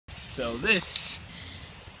So this,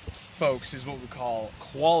 folks, is what we call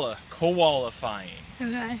qualifying.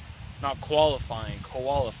 Okay. Not qualifying,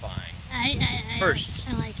 qualifying. First,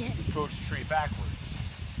 I like it. you approach the tree backwards.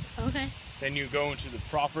 Okay. Then you go into the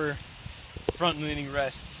proper front leaning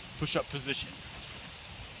rest push-up position.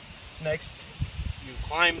 Next, you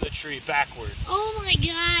climb the tree backwards. Oh my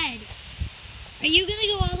god! Are you gonna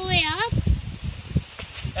go all the way up?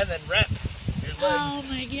 And then wrap your legs Oh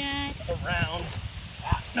my god. around.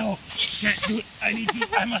 Ah, no, can't do it.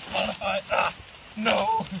 I must qualify. Ah,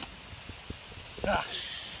 no. Ah.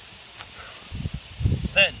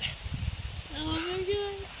 Then Oh my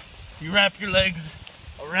god. you wrap your legs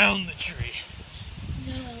around the tree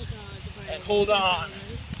No alcohol. and hold on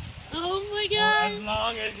Oh my for as god.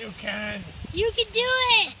 long as you can. You can do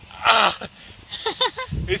it! Ah,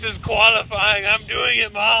 this is qualifying. I'm doing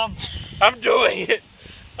it, Mom. I'm doing it.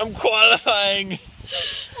 I'm qualifying.